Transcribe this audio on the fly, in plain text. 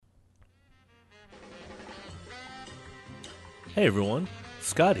Hey everyone,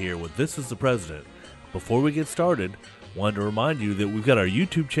 Scott here with This is the President. Before we get started, wanted to remind you that we've got our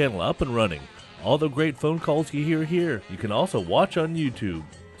YouTube channel up and running. All the great phone calls you hear here, you can also watch on YouTube.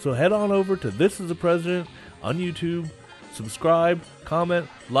 So head on over to This is the President on YouTube, subscribe, comment,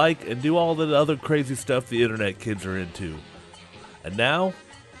 like, and do all the other crazy stuff the internet kids are into. And now,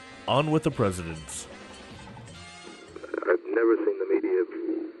 on with the presidents. I've never seen the media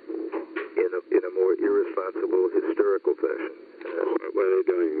in a more irresponsible, hysterical fashion. What are they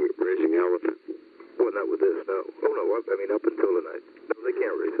doing? Raising hell with it? Well, not with this, no. Oh, no, I mean, up until tonight. No, they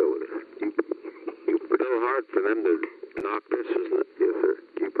can't raise hell with this. It's a little hard for them to knock this, isn't it? Yes, sir.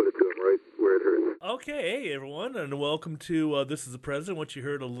 You put it to them right where it hurts. Okay, hey everyone, and welcome to This is the President. What you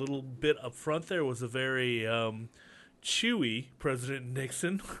heard a little bit up front there was a very chewy President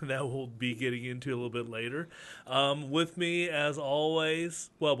Nixon that we'll be getting into a little bit later. With me, as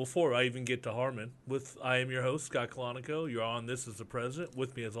always, well, before I even get to Harmon, I am your host, Scott Colonico. You're on This is the President.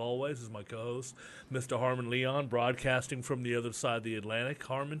 With me, as always, is my co-host, Mr. Harmon Leon, broadcasting from the other side of the Atlantic.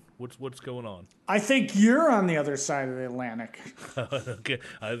 Harmon, what's going on? I think you're on the other side of the Atlantic. Okay,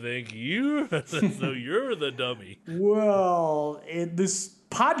 I think you, so you're the dummy. Well, this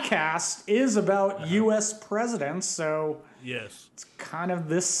podcast is about U.S. presidents, so Yes. it's kind of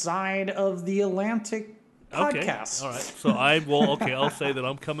this side of the Atlantic podcast. Okay, all right. So I'll say that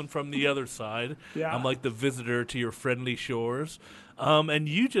I'm coming from the other side. Yeah. I'm like the visitor to your friendly shores. And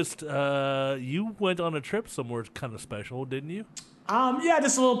you just, you went on a trip somewhere kind of special, didn't you? Yeah,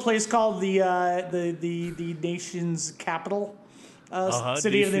 just a little place called the nation's capital,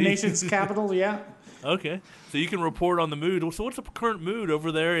 city of the DC. nation's capital. Yeah. Okay. So you can report on the mood. So what's the current mood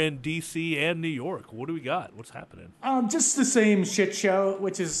over there in D.C. and New York? What do we got? What's happening? Just the same shit show,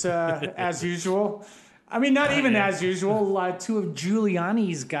 which is as usual. I mean, not even as usual. Two of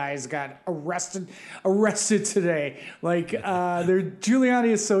Giuliani's guys got arrested today. Like, they're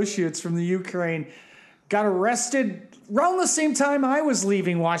Giuliani associates from the Ukraine got arrested around the same time I was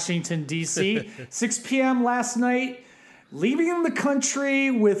leaving Washington, D.C., 6 p.m. last night, leaving the country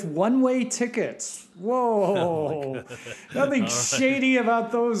with one-way tickets. Whoa. Nothing shady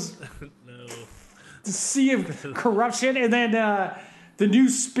about those. No. The sea of corruption. And then the new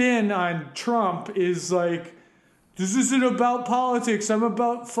spin on Trump is like, this isn't about politics. I'm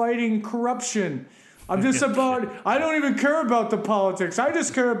about fighting corruption. I'm just about, I don't even care about the politics. I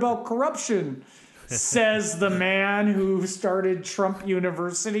just care about corruption, says the man who started Trump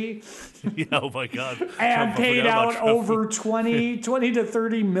University. Yeah, oh my God. And paid out over 20 to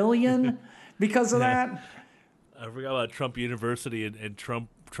 30 million because of that. I forgot about Trump University and Trump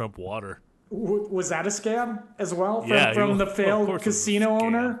Water. Was that a scam as well Yeah, from the of failed course it was a casino scam.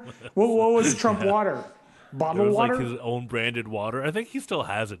 owner? What was Trump Water? It Bottled was water? like his own branded water. I think he still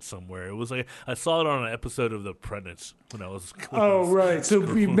has it somewhere. It was like I saw it on an episode of The Apprentice when I was. Oh, right. So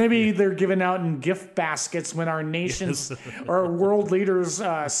maybe they're given out in gift baskets when our nation's our world leaders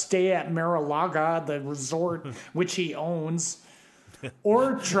stay at Mar-a-Lago, the resort which he owns,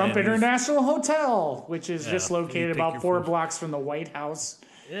 or Trump And International Hotel, which is just you located take about your 4 first- blocks from the White House,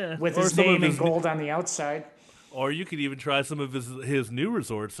 Yeah, with or his some of name in his- gold on the outside. Or you could even try some of his new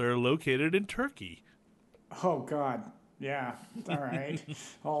resorts that are located in Turkey. Oh God, yeah. All right.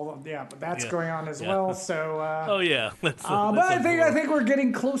 But that's Yeah. going on as Yeah. well. So. Oh yeah, But I think we're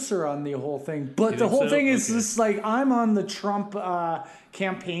getting closer on the whole thing. But the think whole so? thing is Okay. this: like, I'm on the Trump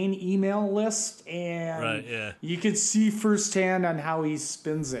campaign email list, and Right, yeah. you can see firsthand on how he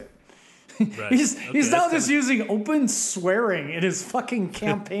spins it. Right. He's Okay, now that's just using open swearing in his fucking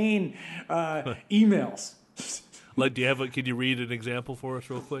campaign emails. Like, can you read an example for us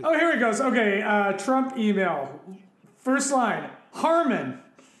real quick? Oh, here it goes. Okay, Trump email. First line, Harmon,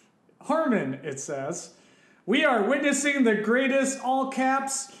 it says, we are witnessing the greatest, all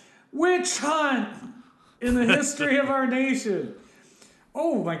caps, witch hunt in the history of our nation.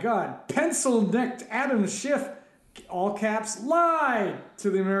 Oh my God, pencil-necked Adam Schiff, all caps, lied to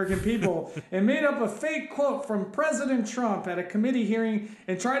the American people and made up a fake quote from President Trump at a committee hearing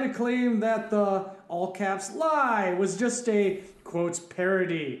and tried to claim that the all caps lie was just a, quotes,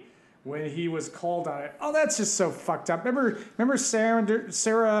 parody when he was called on it. Oh, that's just so fucked up. Remember Sarah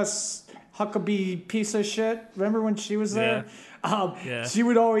Huckabee piece of shit? Remember when she was there? Yeah. She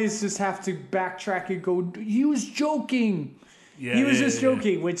would always just have to backtrack and go, he was joking. Yeah, He was yeah, just yeah.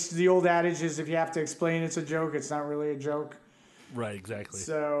 joking, which the old adage is if you have to explain it's a joke, it's not really a joke. Right, exactly.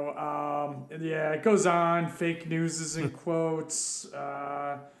 So, it goes on. Fake news is in quotes.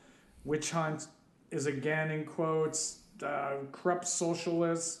 Witch hunt is again in quotes. Corrupt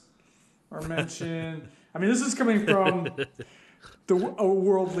socialists are mentioned. I mean, this is coming from a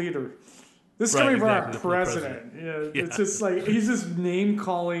world leader. This Right, coming from our exactly, for the president. Yeah, it's just like he's just name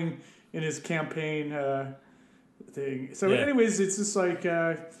calling in his campaign thing. So, Yeah. anyways, it's just like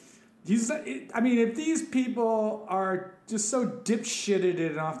I mean, if these people are just so dipshitted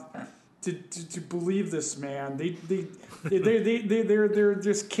enough to believe this man, they're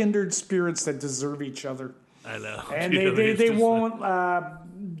just kindred spirits that deserve each other. I know. And You know, it's they just,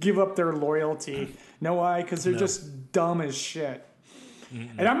 won't give up their loyalty. Know why? Because they're just dumb as shit.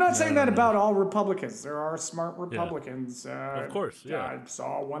 And I'm not saying that about all Republicans. There are smart Republicans. Of course, yeah. I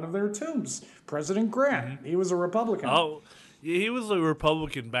saw one of their tombs. President Grant. He was a Republican. Oh, yeah, he was a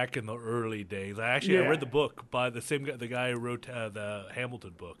Republican back in the early days. I read the book by the same guy, the guy who wrote the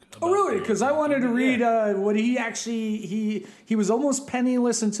Hamilton book. Oh, really? Because I wanted to read what he actually he was almost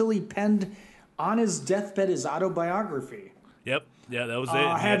penniless until he penned on his deathbed his autobiography. Yep. Yeah, that was it.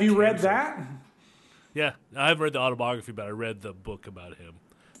 Have you read that? Yeah, I haven't read the autobiography, but I read the book about him.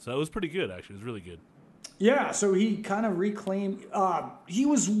 So it was pretty good, actually. It was really good. Yeah, so he kind of reclaimed. He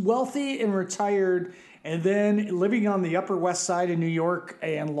was wealthy and retired, and then living on the Upper West Side of New York,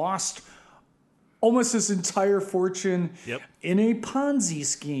 and lost almost his entire fortune in a Ponzi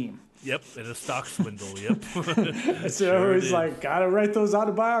scheme. Yep, in a stock swindle. Yep. So he's like, gotta write those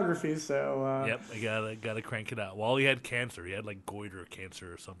autobiographies. So yep, I gotta crank it out. While he had cancer, he had like goiter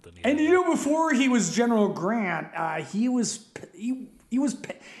cancer or something. And you know, before he was General Grant, he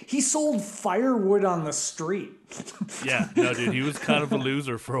sold firewood on the street. Yeah, no, dude, he was kind of a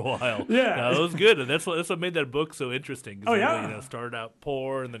loser for a while. Yeah, no, it was good, and that's what made that book so interesting. Oh yeah, you know, started out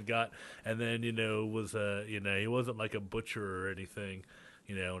poor and then you know was he wasn't like a butcher or anything.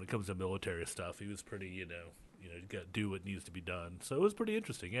 You know, when it comes to military stuff, he was pretty, you got to do what needs to be done. So it was pretty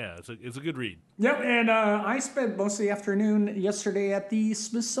interesting. Yeah, it's a good read. Yep, and I spent most of the afternoon yesterday at the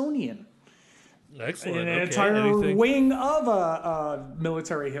Smithsonian. Excellent. An entire wing of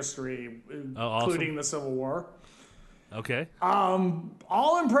military history, including the Civil War. Okay.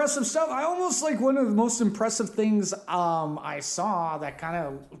 All impressive stuff. I almost like one of the most impressive things I saw that kind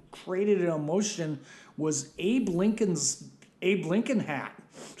of created an emotion was Abe Lincoln hat.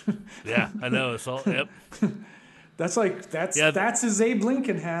 Yeah, I know. It's all, yep. That's his Abe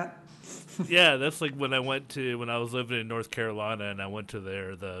Lincoln hat. Yeah, that's like when I was living in North Carolina and I went to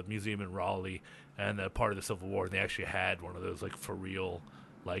the museum in Raleigh and the part of the Civil War, and they actually had one of those like for real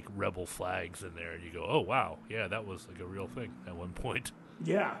like rebel flags in there, and you go, oh wow, yeah, that was like a real thing at one point.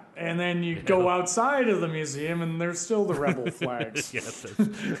 Yeah, and then you go outside of the museum, and there's still the rebel flags. Yes,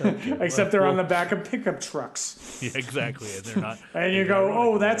 except they're on the back of pickup trucks. Yeah, exactly, and they're not. And you go,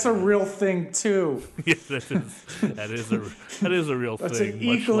 oh, that's a real thing too. Yeah, that is a real thing. That's an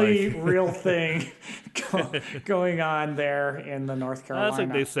equally real thing going on there in the North Carolina. That's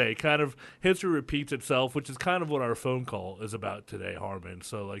like they say, kind of history repeats itself, which is kind of what our phone call is about today, Harmon.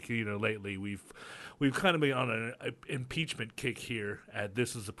 So, like, you know, lately we've kind of been on an impeachment kick here at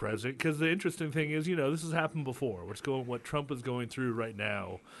This Is the President, because the interesting thing is, you know, this has happened before. What Trump is going through right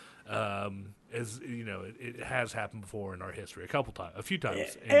now, is, you know, it has happened before in our history a few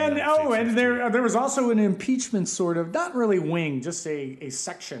times. And there was also an impeachment sort of, not really wing, just a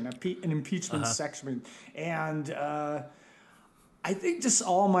section, an impeachment section, and I think just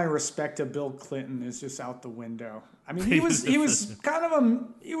all my respect to Bill Clinton is just out the window. I mean, he was kind of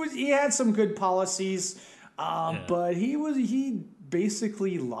he had some good policies, but he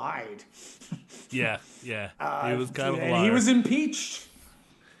basically lied. Yeah. He was kind of a liar. And he was impeached.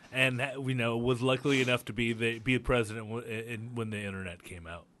 And we know was lucky enough to be the president when the internet came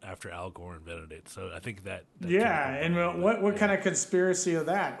out after Al Gore invented it. So I think that and what kind of conspiracy of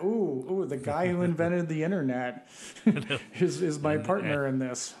that? Ooh, the guy who invented the internet is my partner in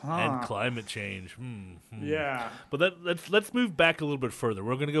this. And climate change. Yeah. But let's move back a little bit further.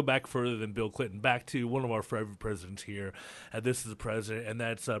 We're going to go back further than Bill Clinton, back to one of our favorite presidents here. This is the president, and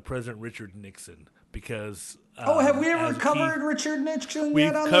that's President Richard Nixon. Because have we ever covered Richard Nixon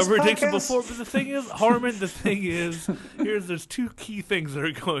yet on this podcast? We've covered Nixon before, but the thing is, Harmon, there's two key things that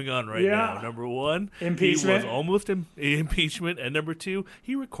are going on right now. Number one, impeachment. He was almost impeachment, and number two,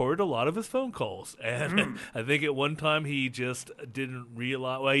 he recorded a lot of his phone calls. And I think at one time he just didn't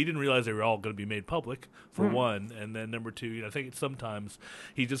realize they were all going to be made public, for one, and then number two, you know, I think sometimes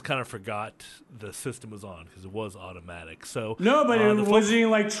he just kind of forgot the system was on because it was automatic. So no, but it wasn't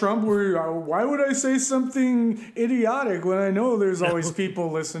like Trump where why would I say something idiotic when I know there's always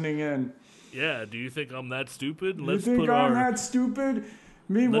people listening in? Yeah, do you think I'm that stupid? That stupid?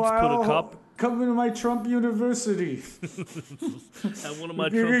 Meanwhile, come to my Trump University. At one of my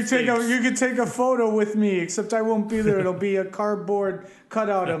you can take a photo with me, except I won't be there. It'll be a cardboard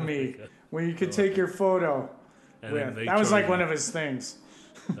cutout of me where you can take your photo with. That was like one of his things.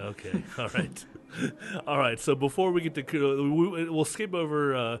 Okay, all right. All right, so before we get to, we'll skip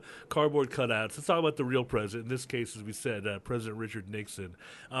over cardboard cutouts. Let's talk about the real president. In this case, as we said, President Richard Nixon.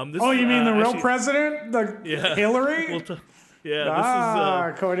 You mean the real president? Hillary?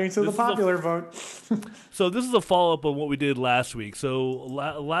 According to the popular vote. So this is a follow-up on what we did last week. So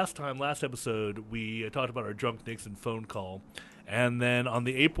last episode, we talked about our drunk Nixon phone call. And then on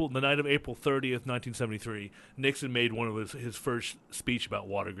the night of April 30th, 1973, Nixon made one of his first speech about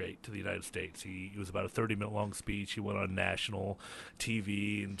Watergate to the United States. It was about a 30-minute long speech. He went on national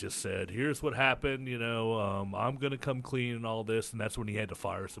TV and just said, here's what happened, I'm going to come clean and all this. And that's when he had to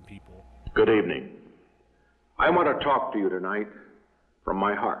fire some people. Good evening. I want to talk to you tonight from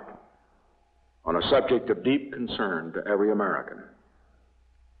my heart on a subject of deep concern to every American.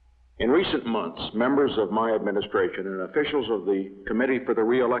 In recent months, members of my administration and officials of the Committee for the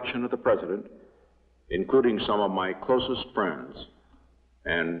Re-election of the President, including some of my closest friends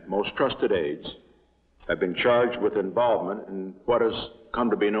and most trusted aides, have been charged with involvement in what has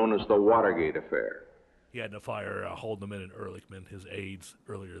come to be known as the Watergate affair. He had to fire Haldeman and Ehrlichman, his aides,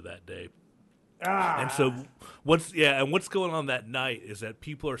 earlier that day. And so what's going on that night is that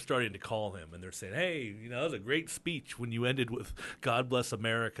people are starting to call him, and they're saying, hey, that was a great speech when you ended with God bless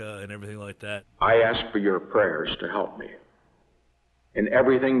America and everything like that. I ask for your prayers to help me in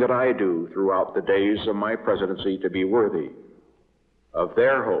everything that I do throughout the days of my presidency to be worthy of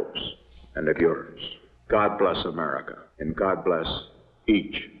their hopes and of yours. God bless America, and God bless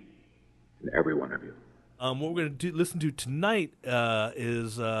each and every one of you. What we're going to listen to tonight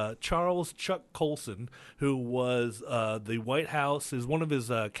is Charles Chuck Colson, who was the White House, is one of his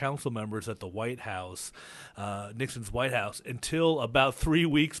council members at the White House, Nixon's White House, until about 3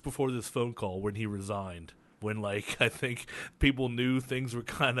 weeks before this phone call when he resigned. When, I think people knew things were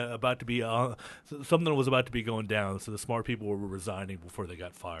kind of about to be, something was about to be going down, so the smart people were resigning before they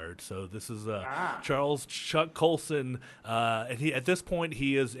got fired. So this is Charles Chuck Colson, and at this point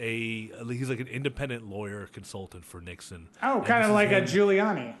he's like an independent lawyer consultant for Nixon. Oh, kind of like a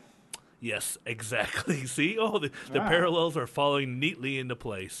Giuliani. Yes, exactly. See, the parallels are falling neatly into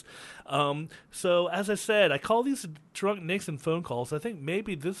place. So, as I said, I call these drunk Nixon phone calls. I think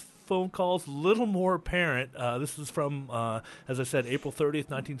maybe this phone call is a little more apparent. This is from, as I said, April 30th,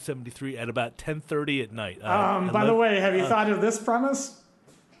 1973, at about 10:30 at night. By the way, have you thought of this premise?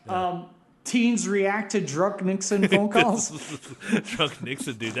 Teens react to drunk Nixon phone calls. Drunk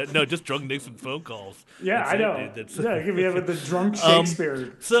Nixon, dude. No, just drunk Nixon phone calls. Yeah, I know. It could be with the drunk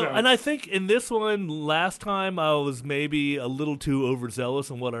Shakespeare. And I think in this one, last time I was maybe a little too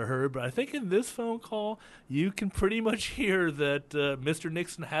overzealous in what I heard, but I think in this phone call, you can pretty much hear that Mr.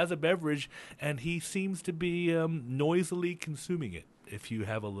 Nixon has a beverage, and he seems to be noisily consuming it. If you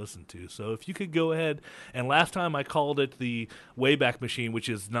have a listen to. So if you could go ahead, and last time I called it the Wayback Machine,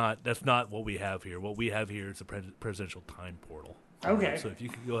 that's not what we have here. What we have here is a presidential time portal. Okay. So if you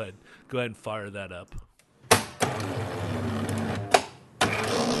could go ahead and fire that up.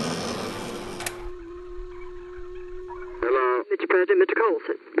 Hello. Mr. President, Mr.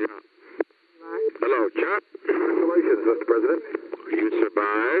 Colson. Yeah. Hello, Chuck. Congratulations, Mr. President. You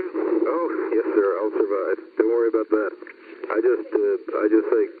survived? Oh, yes, sir. I'll survive. Don't worry about that. I just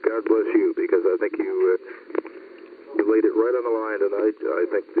say God bless you, because I think you laid it right on the line tonight. I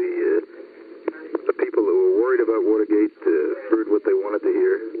think the people who were worried about Watergate heard what they wanted to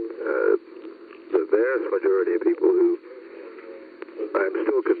hear. The vast majority of people who I'm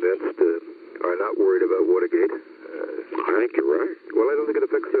still convinced are not worried about Watergate. I think you're right. Well, I don't think it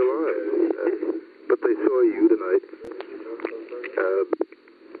affects their lives. But they saw you tonight,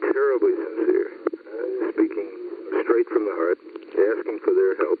 terribly sincere, speaking straight from the heart, asking for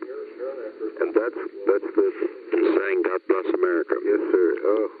their help, and that's the saying God bless America. Yes, sir.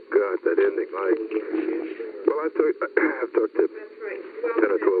 Oh God, that ending. Well, I've talked to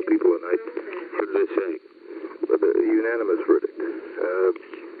 10 or 12 people tonight. What did they say? A unanimous verdict.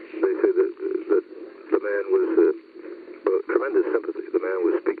 They say that the man was tremendous sympathy. The man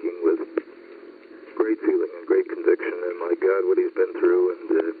was speaking with great feeling and great conviction, and my God, what he's been through, and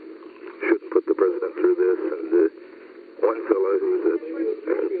shouldn't put the president through this. And one fellow who's a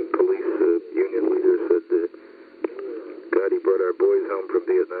police union leader said, God, he brought our boys home from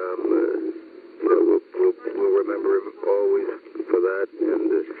Vietnam. We'll remember him always for that.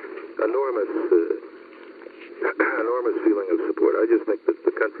 And enormous feeling of support. I just think that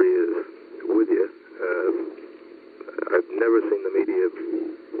the country is with you. I've never seen the media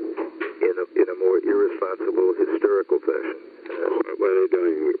in a more irresponsible, hysterical fashion. What are they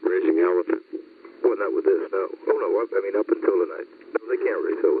doing? Raising elephant? Well, not with this, no. Oh, no, I mean, up until tonight. No, they can't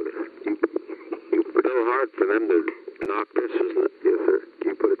raise hell with this. It's a little hard for them to knock this, isn't it? Yes, sir.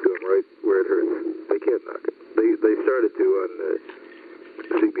 You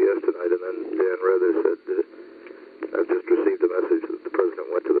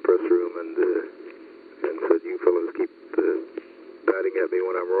me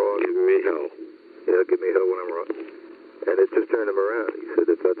when I'm wrong. Give me hell. Yeah, give me hell when I'm wrong. And it just turned him around. He said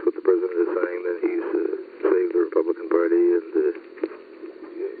if that's what the president is saying, then he's saved the Republican Party. And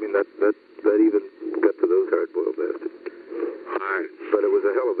I mean, that even got to those hard-boiled bastards. All right. But it was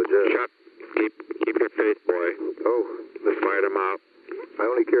a hell of a job. Shut. Keep your faith, boy. Oh. Let's fight him out. I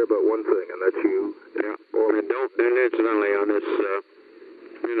only care about one thing, and that's you. Yeah. And incidentally, on this,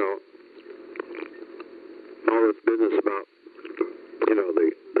 all this business about,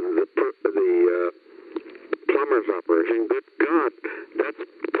 the plumber's operation, good God, that's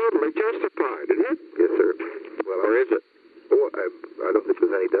totally justified, isn't it? Yes, sir. Well, or is it? Oh, I don't think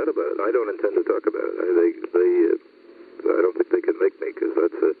there's any doubt about it. I don't intend to talk about it. I don't think they can make me, because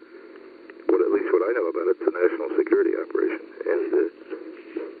that's at least what I know about it, it's a national security operation. And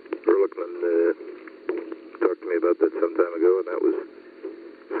Ehrlichman talked to me about that some time ago, and that was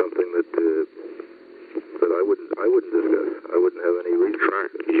something that I wouldn't discuss. I wouldn't have any reason.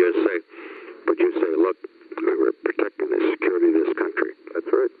 You say, look, we're protecting the security of this country. That's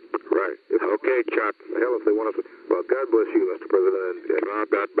right. Right. Okay, Chuck. Hell, if they want to. Well, God bless you, Mr. President. Well,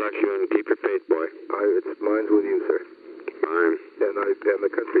 God bless you, and keep your faith, boy. Mine's with you, sir. Mine. And the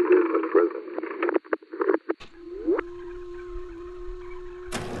country's is, Mr. President.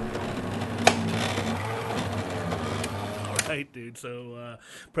 Right, dude. So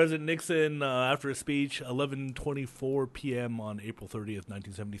President Nixon, after a speech, 11:24 p.m. on April 30th,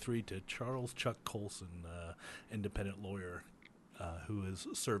 1973, to Charles Chuck Colson, independent lawyer, who is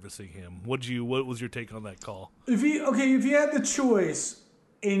servicing him. What was your take on that call? If you had the choice,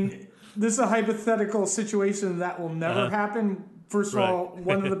 in this is a hypothetical situation that will never happen. First of all,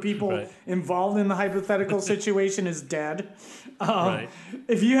 one of the people involved in the hypothetical situation is dead.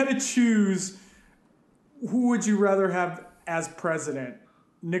 If you had to choose, who would you rather have as president,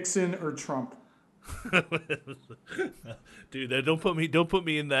 Nixon or Trump? Dude, don't put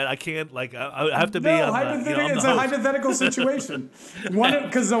me in that. I can't. I have to be. It's a hypothetical situation.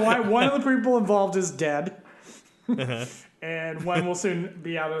 Because one of the people involved is dead, and one will soon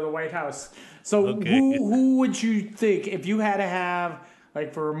be out of the White House. So who would you think if you had to have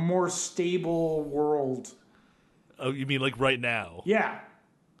for a more stable world? Oh, you mean right now? Yeah.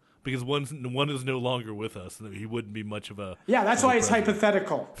 Because one is no longer with us, and he wouldn't be much of a. Yeah, that's why it's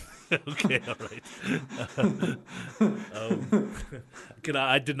hypothetical. Okay, all right.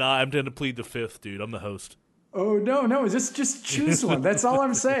 I'm going to plead the fifth, dude. I'm the host. Oh no! Just choose one. That's all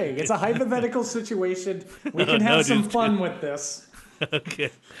I'm saying. It's a hypothetical situation. We can have some fun with this.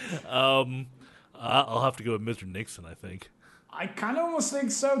 Okay. I'll have to go with Mr. Nixon, I think. I kind of almost think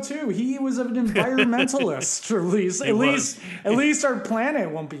so too. He was an environmentalist, at least our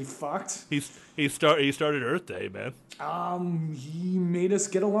planet won't be fucked. He started Earth Day, man. He made us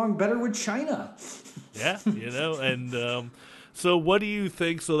get along better with China. Yeah, and so what do you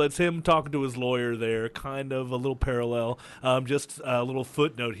think? So that's him talking to his lawyer there, kind of a little parallel. Just a little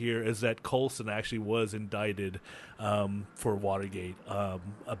footnote here is that Colson actually was indicted for Watergate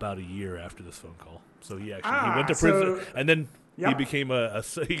about a year after this phone call. So he went to prison, and then he became a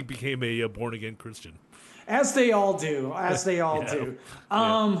born again Christian. As they all do. Do.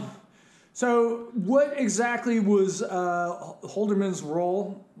 So what exactly was Haldeman's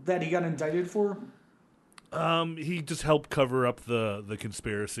role that he got indicted for? He just helped cover up the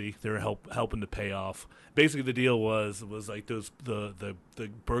conspiracy. They were helping to pay off. Basically, the deal was like those the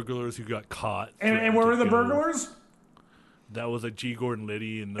burglars who got caught. And where were the burglars? That was G. Gordon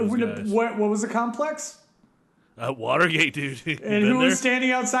Liddy and those guys. What was the complex? Watergate, dude. And who was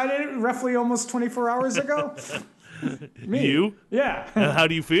standing outside it roughly almost 24 hours ago? Me. You? Yeah. How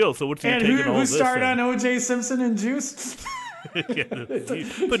do you feel? So what's your take on all this? And who starred on O.J. Simpson and Juice? But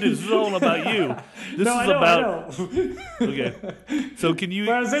this is all about you. I know. Okay. So can you?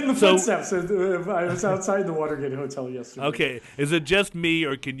 But I was in the footsteps. I was outside the Watergate Hotel yesterday. Okay. Is it just me,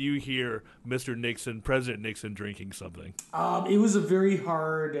 or can you hear Mr. Nixon, President Nixon, drinking something? It was a very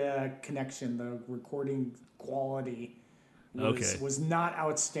hard connection. The recording quality was not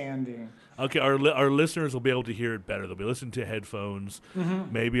outstanding. Okay, our listeners will be able to hear it better. They'll be listening to headphones.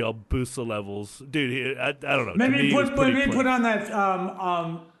 Mm-hmm. Maybe I'll boost the levels, dude. I don't know. Maybe put on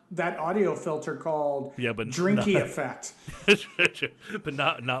that audio filter called Drinky Effect. But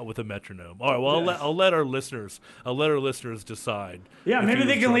not with a metronome. All right. Well, I'll let our listeners decide. Yeah, maybe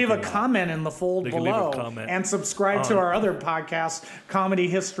they can leave a comment in the fold below and subscribe to our other podcast, Comedy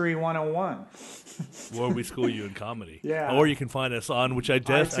History 101. Where we school you in comedy. Yeah. Or you can find us on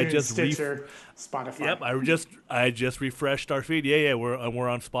iTunes, Stitcher, Spotify. Yep, I just refreshed our feed. Yeah, we're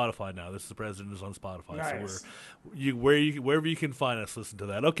on Spotify now. This is the President is on Spotify. Nice. So wherever you can find us, listen to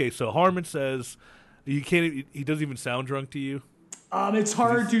that. Okay, so Harmon says he doesn't even sound drunk to you. It's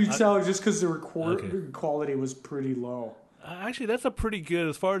hard to tell just because the Okay. quality was pretty low. Actually, that's a pretty good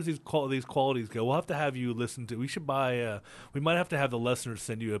as far as these qualities go. We'll have to have you listen to. We should buy. We might have to have the listeners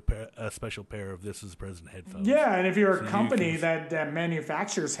send you a special pair of This Is President headphones. Yeah, and if you're So a you company can- that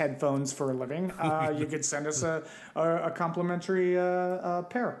manufactures headphones for a living, you could send us a complimentary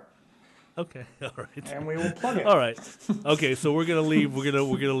pair, Okay. All right. and we will plug it. All right. Okay, so we're gonna leave. We're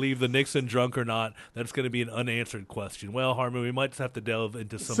gonna leave the Nixon drunk or not. That's gonna be an unanswered question. Well, Harmon, we might just have to delve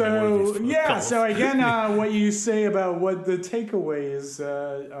into some more of So these phone yeah, calls. so again, what you say about what the takeaway is,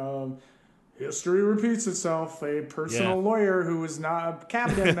 history repeats itself. A personal Yeah. lawyer who was not a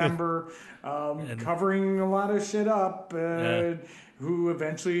cabinet member, covering a lot of shit up, who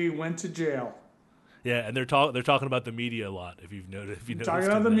eventually went to jail. Yeah, and they're talking about the media a lot. If you've noticed, Talking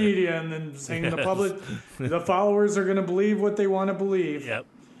about the media and then saying the public, the followers are going to believe what they want to believe. Yep,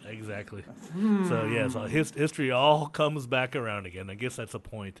 exactly. So yeah, so history all comes back around again. I guess that's a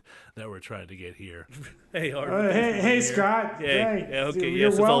point that we're trying to get here. Hey, Harvey. Hey, Scott. Hey, yeah, okay, you're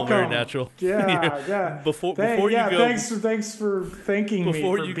yes, it's all very welcome. natural. Yeah. Before you go, Thanks for thanking me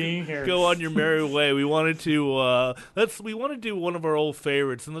before for you being here. go on your merry way, we wanted to we want to do one of our old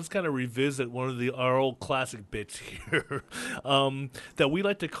favorites, and let's kind of revisit one of our old classic bits here that we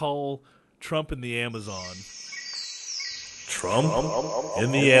like to call Trump in the Amazon. Trump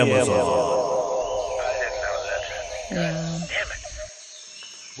in the Amazon.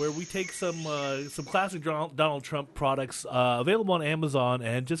 Where we take some classic Donald Trump products available on Amazon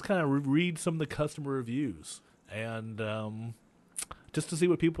and just kind of read some of the customer reviews and just to see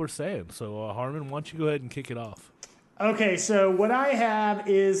what people are saying. So Harmon, why don't you go ahead and kick it off? Okay, so what I have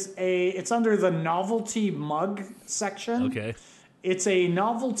is it's under the novelty mug section. Okay. It's a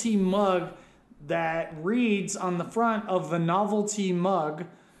novelty mug that reads on the front of the novelty mug,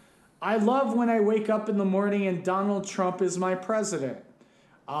 "I love when I wake up in the morning and Donald Trump is my president."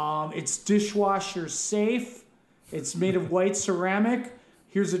 It's dishwasher safe. It's made of white ceramic.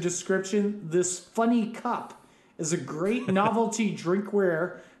 Here's a description. "This funny cup is a great novelty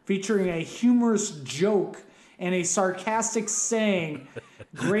drinkware featuring a humorous joke and a sarcastic saying.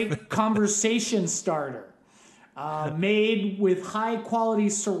 Great conversation starter. Made with high quality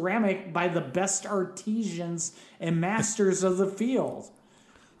ceramic by the best artisans and masters of the field.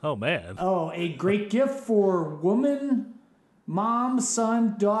 Oh man. Oh, a great gift for woman, mom,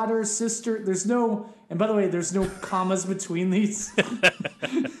 son, daughter, sister." And by the way, there's no commas between these.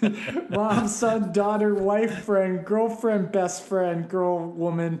 Mom, son, daughter, wife, friend, girlfriend, best friend, girl,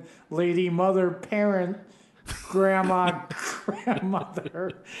 woman, lady, mother, parent, grandma,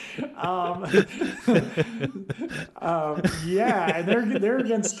 grandmother. Yeah, and they're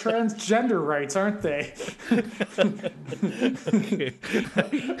against transgender rights, aren't they?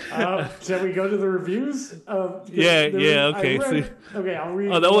 Shall we go to the reviews? Okay. Okay, I'll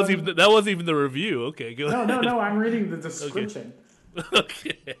read. Oh, that wasn't even the review. Okay, go ahead. No, I'm reading the description.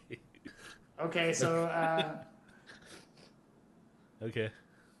 Okay. Okay, so Okay.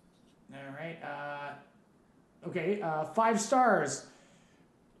 all right. Okay, 5 stars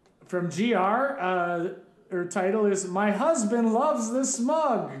from GR. Her title is "My husband loves this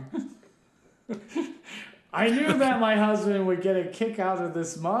mug." "I knew that my husband would get a kick out of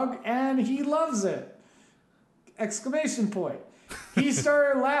this mug, and he loves it!" Exclamation point. He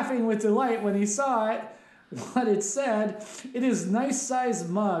started laughing with delight when he saw it. What it said, "It is nice sized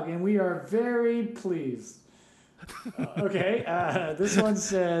mug, and we are very pleased." Okay, this one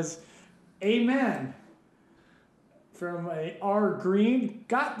says, "Amen." From a R Green,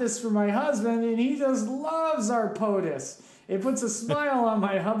 "Got this for my husband, and he just loves our POTUS. It puts a smile on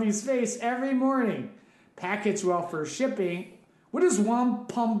my hubby's face every morning. Package well for shipping." What is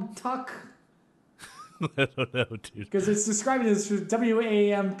wampum tuck? I don't know, dude. Because it's described as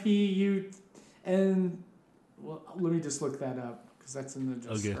WAMPU, and well, let me just look that up because that's in the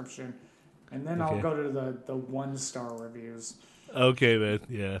description, and then I'll go to the 1-star reviews. Okay, man.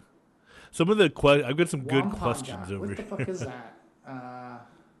 Yeah. Some of the I've got some good questions over here. here. What the fuck is that?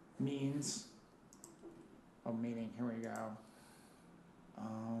 Means. Oh, meaning. Here we go.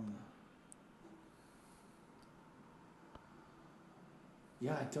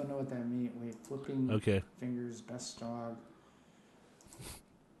 Yeah, I don't know what that means. Wait, flipping fingers, best dog.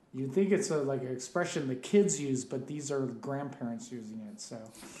 You'd think it's like an expression the kids use, but these are grandparents using it. So,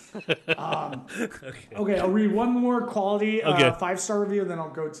 okay, I'll read one more quality 5-star review, then I'll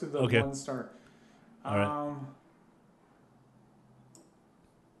go to the 1-star. All right.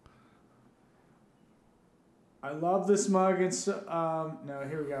 "I love this mug. It's no,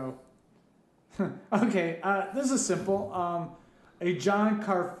 here we go. Okay, this is simple. A John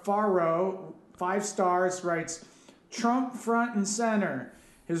Carfaro, 5 stars, writes, Trump front and center.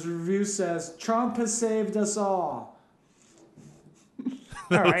 His review says, Trump has saved us all.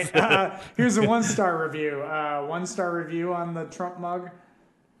 All right. Here's a 1-star review. 1-star review on the Trump mug.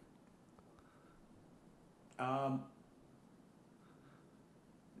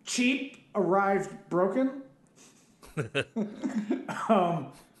 Cheap, arrived broken.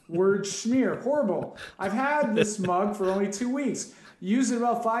 Word smear, horrible. I've had this mug for only 2 weeks. Used it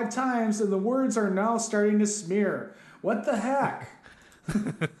about 5 times, and the words are now starting to smear. What the heck?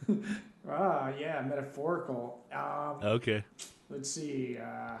 Yeah, metaphorical. Okay. Let's see.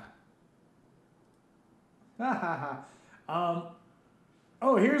 Here's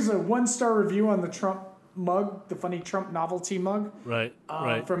a 1-star review on the Trump mug, the funny Trump novelty mug. Right.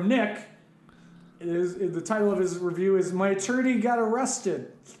 From Nick. The title of his review is "My Attorney Got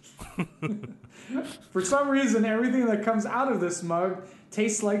Arrested." For some reason, everything that comes out of this mug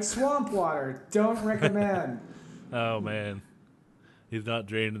tastes like swamp water. Don't recommend. Oh man, he's not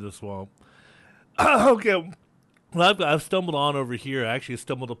draining the swamp. Okay. Well, I've stumbled on over here. I actually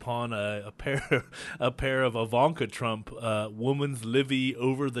stumbled upon a pair of Ivanka Trump woman's Livy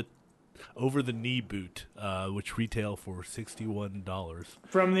over the knee boot, which retail for $61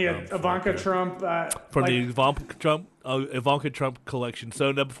 from the Ivanka Trump. From the Ivanka Trump collection.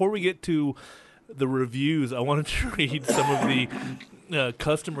 So now, before we get to the reviews, I wanted to read some of the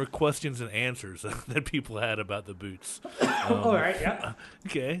customer questions and answers that people had about the boots. All right, yeah.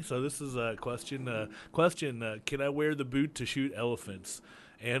 Okay, so this is a question. Can I wear the boot to shoot elephants?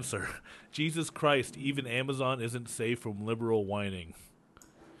 Answer: Jesus Christ, even Amazon isn't safe from liberal whining.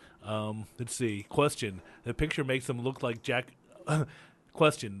 Let's see. Question: the picture makes them look like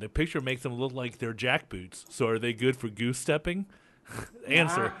Question: the picture makes them look like they're jack boots. So are they good for goose stepping?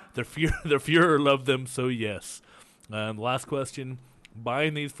 Answer: the Fuhrer loved them, so yes. Last question: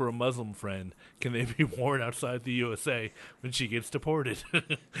 buying these for a Muslim friend, can they be worn outside the USA when she gets deported?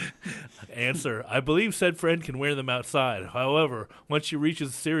 Answer: I believe said friend can wear them outside. However, once she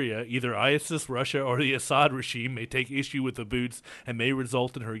reaches Syria, either ISIS, Russia, or the Assad regime may take issue with the boots and may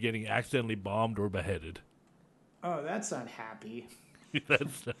result in her getting accidentally bombed or beheaded. Oh, that's not happy.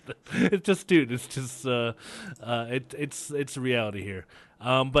 It's just, dude. It's just it's reality here.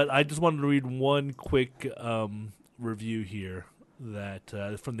 But I just wanted to read one quick review here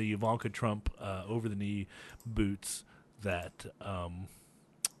that from the Ivanka Trump over the knee boots that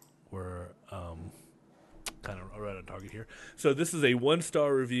were kind of right on target here. So this is a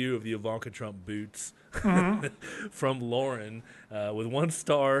 1-star review of the Ivanka Trump boots from Lauren, with 1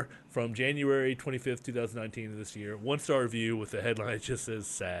 star from January 25th, 2019 of this year. 1-star review with the headline that just says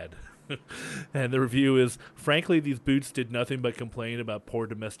sad. And the review is, frankly, these boots did nothing but complain about poor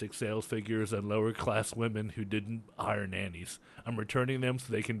domestic sales figures and lower class women who didn't hire nannies. I'm returning them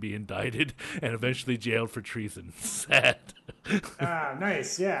so they can be indicted and eventually jailed for treason. Sad.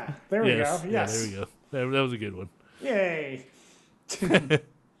 Nice. Yeah. There we go. Yes. Yeah, there we go. That was a good one. Yay.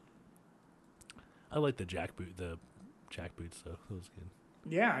 I like the jack boots, though. That was good.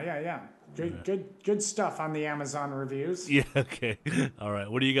 Yeah. Good stuff on the Amazon reviews. Yeah, okay. All right.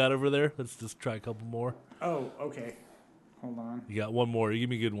 What do you got over there? Let's just try a couple more. Oh, okay. Hold on. You got one more. You give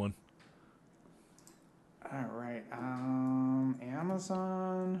me a good one. All right.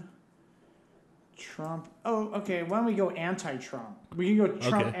 Amazon, Trump. Oh, okay. Why don't we go anti-Trump? We can go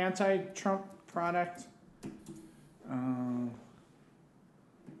Trump, okay. Anti-Trump product. I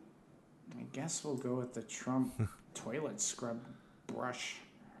guess we'll go with the Trump toilet scrub brush.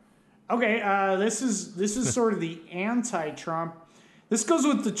 Okay, this is sort of the anti-Trump. This goes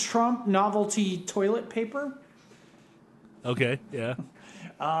with the Trump novelty toilet paper. Okay, yeah.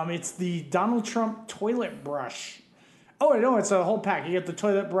 It's the Donald Trump toilet brush. Oh, no, it's a whole pack. You get the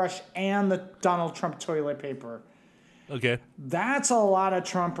toilet brush and the Donald Trump toilet paper. Okay. That's a lot of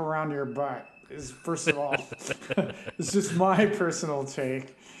Trump around your butt, first of all. It's just my personal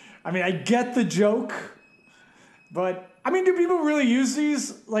take. I mean, I get the joke, but, I mean, do people really use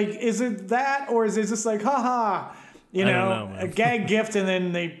these? Like, is it that, or is it just like, haha, you know a gag gift, and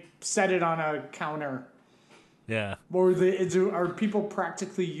then they set it on a counter? Yeah. Or are people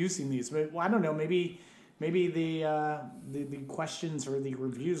practically using these? Well, I don't know. Maybe the questions or the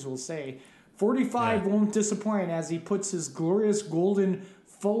reviews will say 45 won't disappoint as he puts his glorious golden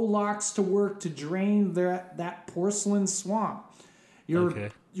faux locks to work to drain that porcelain swamp.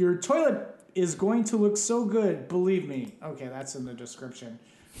 Your toilet is going to look so good, believe me. Okay, that's in the description.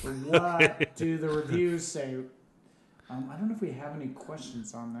 What do the reviews say? I don't know if we have any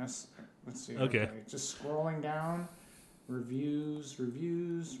questions on this. Let's see. Okay. Just scrolling down. Reviews. Okay,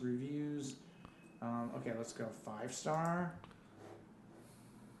 let's go 5-star.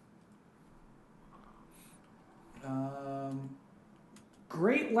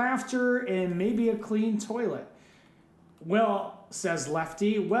 Great laughter and maybe a clean toilet. Well, says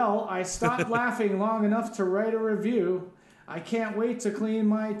Lefty, well, I stopped laughing long enough to write a review. I can't wait to clean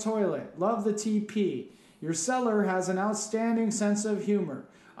my toilet. Love the TP. Your seller has an outstanding sense of humor.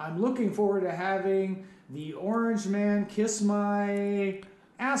 I'm looking forward to having the Orange Man kiss my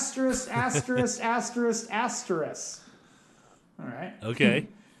asterisk. All right. Okay.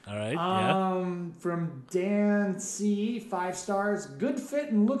 All right. Yeah. From Dan C, 5 stars. Good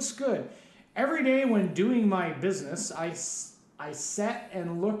fit and looks good. Every day when doing my business, I sit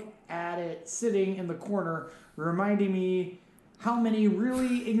and look at it sitting in the corner, reminding me how many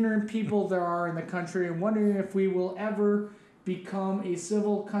really ignorant people there are in the country and wondering if we will ever become a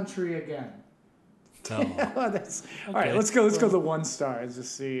civil country again. Oh. All right, let's go to 1 star. Let's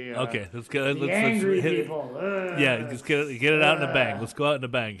just see. Okay, let's go. The angry people. Yeah, just get it out in a bang. Let's go out in a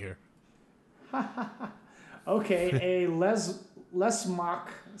bang here. Okay, a Lesmock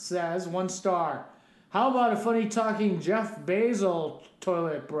says 1 star. How about a funny talking Jeff Bezos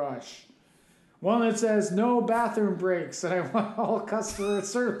toilet brush? One that says no bathroom breaks, and I want all customer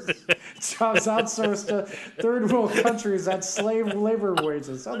service jobs outsourced to third world countries at slave labor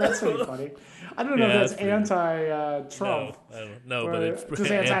wages. Oh, that's pretty funny. I don't know if that's anti-Trump. No, I don't know, but it's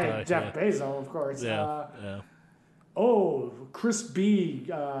just anti-Jeff Bezos, of course. Yeah. Oh, Chris B.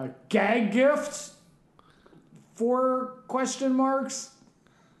 Gag gift? 4 question marks?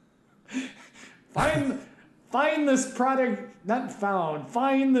 Find this product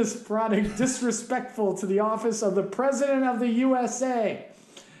disrespectful to the office of the President of the USA.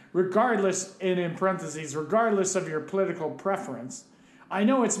 Regardless, and in parentheses, regardless of your political preference. I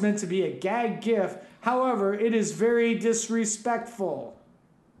know it's meant to be a gag gift. However, it is very disrespectful.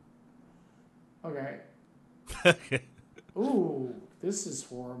 Okay. Okay. Ooh, this is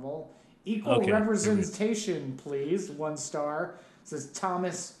horrible. Equal representation, please. 1 star. Says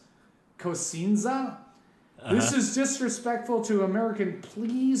Thomas Cosenza. This is disrespectful to American.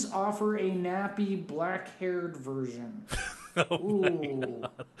 Please offer a nappy, black-haired version. Ooh.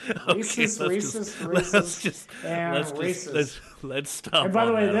 Racist. Let's stop. And by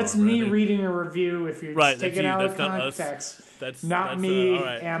the way, that's me reading a review if you're just taking out of context. That's not me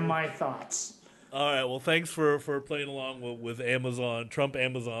and my thoughts. All right. Well, thanks for playing along with Trump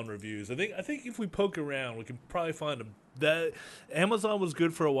Amazon reviews. I think if we poke around, we can probably find that Amazon was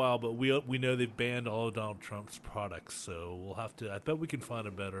good for a while, but we know they've banned all of Donald Trump's products, so we'll have to. I bet we can find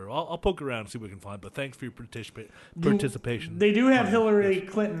a better. I'll poke around and see what we can find. But thanks for your participation. They do have Hillary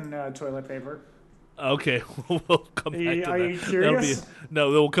Clinton toilet paper. Okay, we'll come back to that. Are you curious?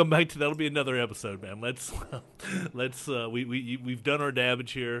 We'll come back to that'll be another episode, man. We've done our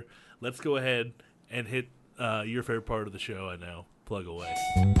damage here. Let's go ahead and hit your favorite part of the show. I know. Plug away.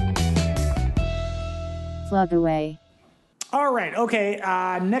 Plug away. All right. Okay.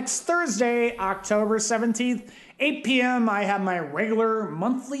 Next Thursday, October 17th, 8 p.m., I have my regular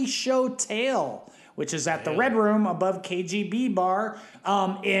monthly show, Tale, which is at the Red Room above KGB Bar.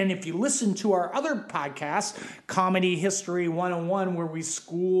 And if you listen to our other podcast, Comedy History 101, where we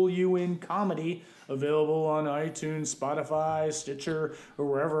school you in comedy, available on iTunes, Spotify, Stitcher, or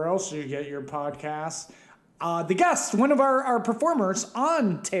wherever else you get your podcasts. The guest, one of our performers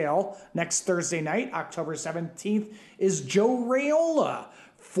on Tale next Thursday night, October 17th, is Joe Raiola,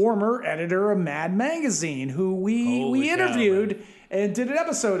 former editor of Mad Magazine, who we interviewed and did an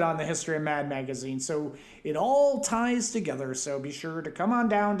episode on the history of Mad Magazine. So it all ties together. So be sure to come on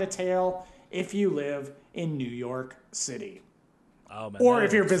down to Tale if you live in New York City. Oh, man, or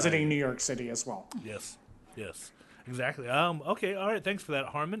if you're visiting New York City as well. Yes. Exactly. Okay. All right. Thanks for that,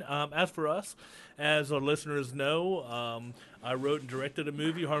 Harmon. As for us, as our listeners know, I wrote and directed a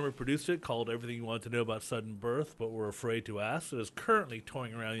movie. Harmon produced it called Everything You Want to Know About Sudden Birth, But We're Afraid to Ask. It is currently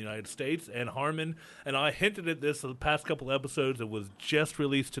touring around the United States, and Harmon and I hinted at this in the past couple episodes. It was just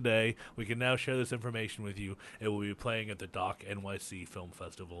released today. We can now share this information with you. It will be playing at the Doc NYC Film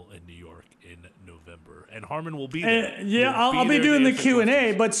Festival in New York in November, and Harmon will be there. I'll be doing the Q&A,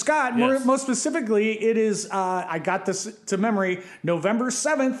 questions. but Scott, more specifically, it is, I got this to memory, November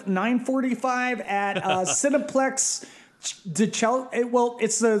 7th, 9:45 at Cineplex.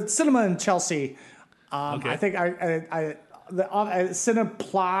 It's the cinema in Chelsea. I think the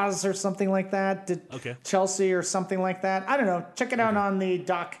Cineplaza or something like that. Chelsea or something like that. I don't know. Check it out on the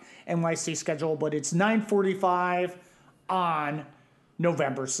Doc NYC schedule, but it's 9:45 on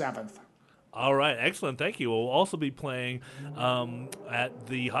November 7th. All right, excellent. Thank you. We'll also be playing at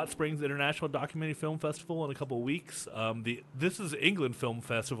the Hot Springs International Documentary Film Festival in a couple of weeks. This is England Film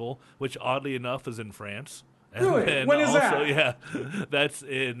Festival, which oddly enough is in France. And Really? then When is also, that? Yeah, that's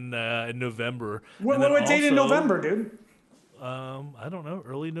in November. What And then date in also, November, dude? I don't know,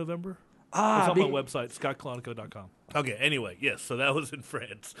 early November? Ah, it's on my website, scottcolonico.com. Okay, anyway, yes, so that was in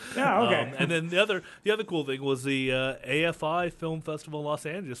France. Yeah, okay. And then the other cool thing was the AFI Film Festival in Los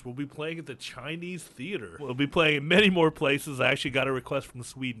Angeles. We'll be playing at the Chinese Theater. We'll be playing in many more places. I actually got a request from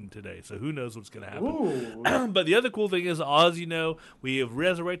Sweden today, so who knows what's going to happen. Ooh. But the other cool thing is, as you know, we have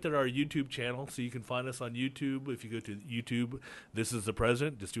resurrected our YouTube channel, so you can find us on YouTube. If you go to YouTube, This Is the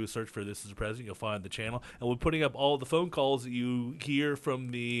President, just do a search for This Is the President, you'll find the channel. And we're putting up all the phone calls that you hear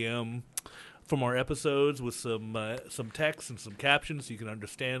from the from our episodes with some text and some captions, so you can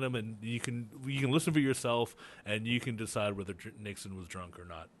understand them, and you can listen for yourself, and you can decide whether Nixon was drunk or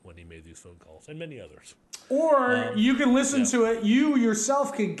not when he made these phone calls, and many others. Or you can listen to it. You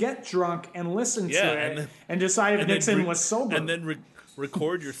yourself could get drunk and listen to it and decide if Nixon was sober. And then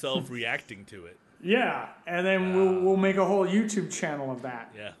record yourself reacting to it. Yeah, and then we'll make a whole YouTube channel of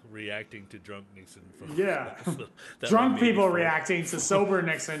that. Yeah, reacting to drunk Nixon. Yeah, So drunk people reacting to sober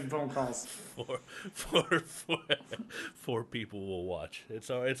Nixon phone calls. Four people will watch. It's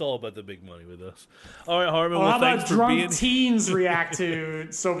all about the big money with us. All right, Harmon. Well, Well, how thanks about for drunk being. teens react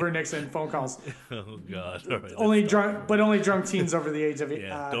to sober Nixon phone calls? Oh God! All right, Only drunk teens over the age of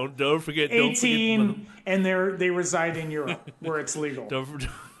yeah. Don't forget. 18, and they reside in Europe where it's legal. Don't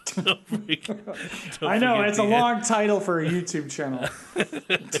forget. I know it's a long title for a YouTube channel.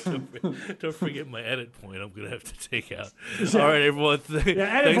 Don't forget my edit point. I'm gonna have to take out. All right, everyone.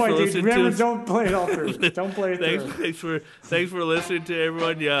 Edit point, dude. Remember, don't play it all through. Don't play it through. Thanks for listening to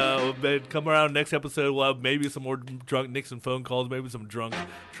everyone. Yeah, come around next episode. We'll have maybe some more drunk Nixon phone calls, maybe some drunk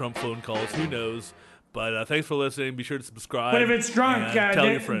Trump phone calls. Who knows? But thanks for listening. Be sure to subscribe. But if it's drunk, tell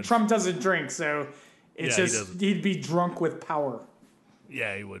your friends. Trump doesn't drink, so it's he'd be drunk with power.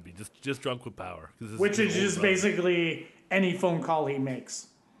 Yeah, he would be just drunk with power. Which is just basically any phone call he makes.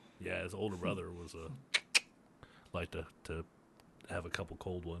 Yeah, his older brother was like to have a couple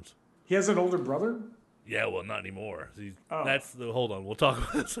cold ones. He has an older brother? Yeah, well, not anymore. Hold on, we'll talk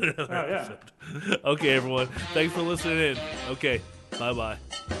about this in another episode. Okay, everyone, thanks for listening in. Okay, bye-bye.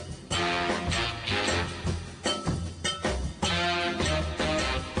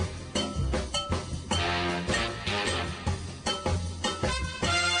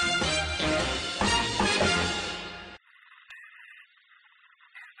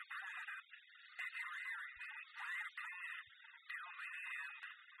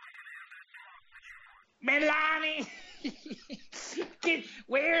 Melania!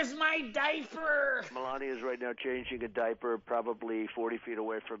 Where's my diaper? Melania is right now changing a diaper, probably 40 feet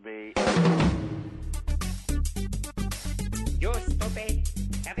away from me. You're stupid.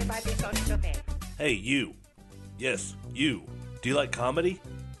 Everybody's so stupid. Hey, you. Yes, you. Do you like comedy?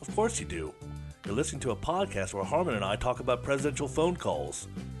 Of course you do. You're listening to a podcast where Harmon and I talk about presidential phone calls.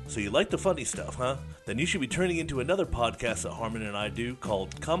 So you like the funny stuff, huh? Then you should be turning into another podcast that Harmon and I do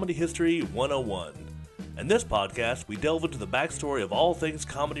called Comedy History 101. In this podcast, we delve into the backstory of all things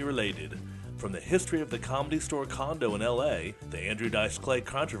comedy related, from the history of the Comedy Store condo in LA, the Andrew Dice Clay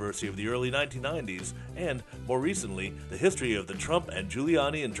controversy of the early 1990s, and, more recently, the history of the Trump and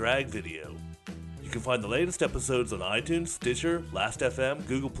Giuliani and drag video. You can find the latest episodes on iTunes, Stitcher, Last.fm,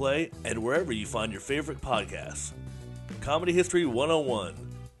 Google Play, and wherever you find your favorite podcasts. Comedy History 101.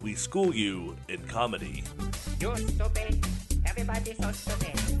 We school you in comedy. You're stupid. Everybody's so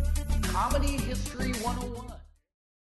stupid. Comedy History 101.